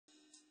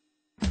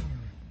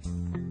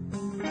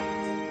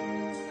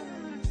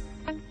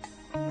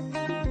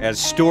As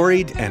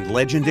storied and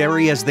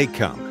legendary as they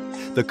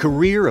come, the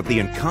career of the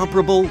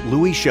incomparable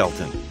Louie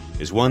Shelton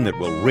is one that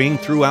will ring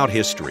throughout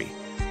history,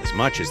 as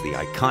much as the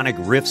iconic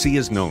riffs he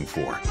is known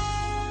for.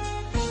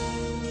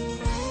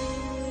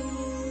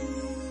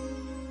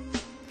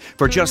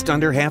 For just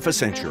under half a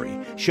century,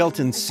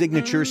 Shelton's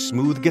signature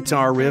smooth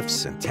guitar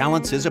riffs and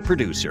talents as a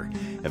producer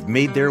have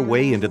made their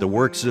way into the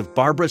works of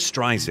Barbra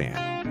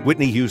Streisand,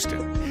 Whitney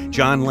Houston,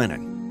 John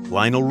Lennon,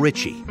 Lionel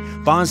Richie,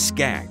 Boz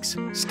Scaggs,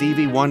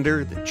 Stevie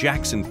Wonder, the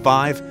Jackson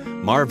 5,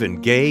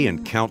 Marvin Gaye,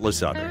 and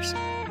countless others.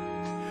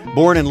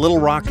 Born in Little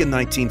Rock in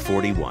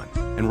 1941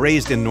 and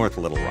raised in North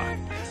Little Rock,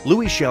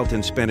 Louie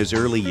Shelton spent his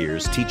early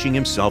years teaching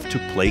himself to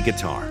play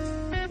guitar.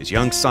 His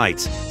young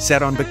sights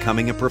set on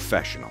becoming a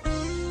professional.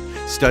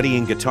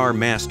 Studying guitar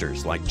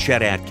masters like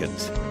Chet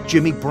Atkins,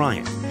 Jimmy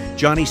Bryant,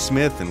 Johnny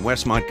Smith, and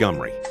Wes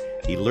Montgomery,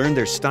 he learned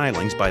their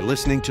stylings by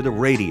listening to the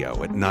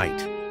radio at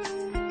night.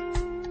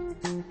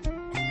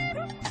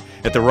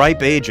 At the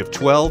ripe age of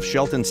 12,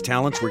 Shelton's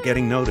talents were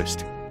getting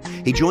noticed.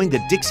 He joined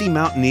the Dixie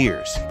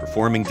Mountaineers,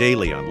 performing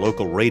daily on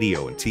local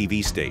radio and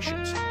TV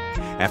stations.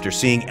 After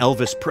seeing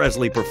Elvis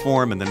Presley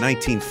perform in the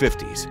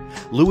 1950s,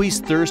 Louie's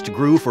thirst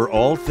grew for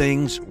all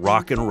things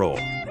rock and roll.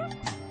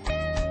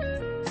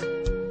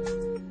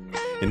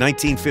 In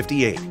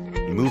 1958,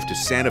 he moved to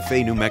Santa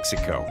Fe, New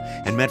Mexico,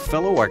 and met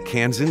fellow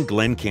Arkansan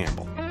Glenn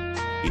Campbell.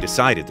 He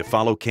decided to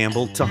follow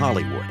Campbell to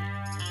Hollywood.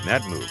 And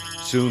that move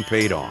soon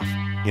paid off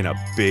in a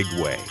big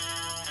way.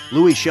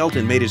 Louie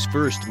Shelton made his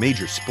first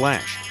major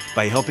splash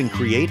by helping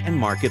create and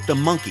market the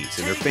Monkees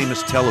in their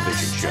famous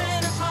television show.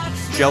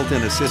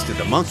 Shelton assisted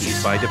the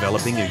Monkees by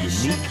developing a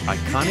unique,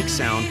 iconic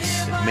sound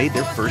that made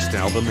their first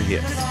album a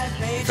hit.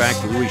 In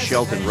fact, Louie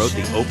Shelton wrote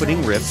the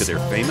opening riff to their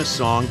famous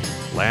song,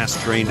 Last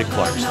Train to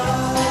Clarksville.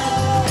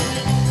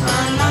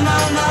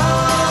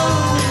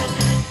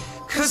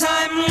 Cause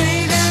I'm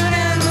leaving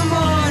in the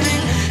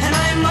morning and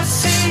I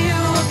must see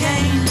you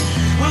again.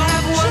 We'll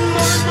have one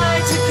more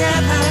night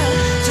together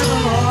till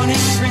the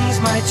morning brings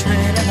my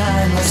train and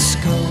I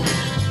must go.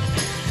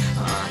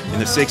 In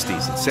the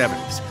 60s and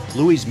 70s,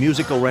 Louie's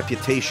musical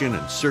reputation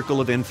and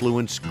circle of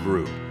influence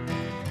grew.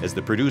 As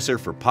the producer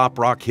for pop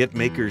rock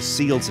hitmakers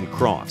Seals and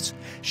Crofts,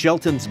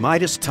 Shelton's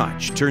Midas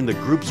touch turned the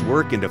group's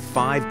work into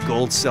 5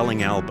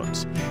 gold-selling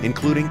albums,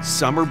 including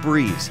Summer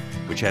Breeze,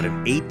 which had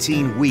an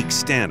 18-week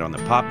stint on the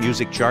pop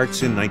music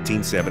charts in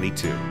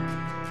 1972.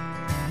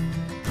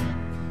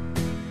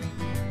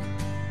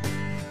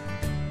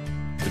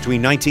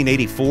 Between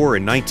 1984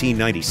 and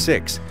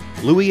 1996,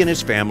 Louie and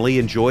his family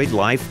enjoyed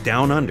life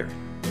down under,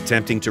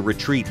 attempting to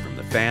retreat from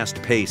the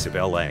fast pace of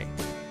LA.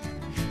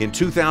 In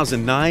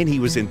 2009, he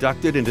was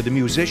inducted into the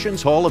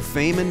Musicians Hall of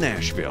Fame in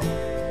Nashville.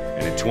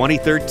 And in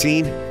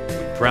 2013,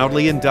 we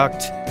proudly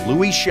induct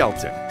Louie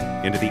Shelton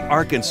into the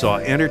Arkansas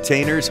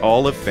Entertainers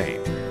Hall of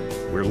Fame.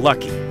 We're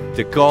lucky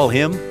to call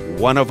him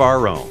one of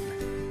our own.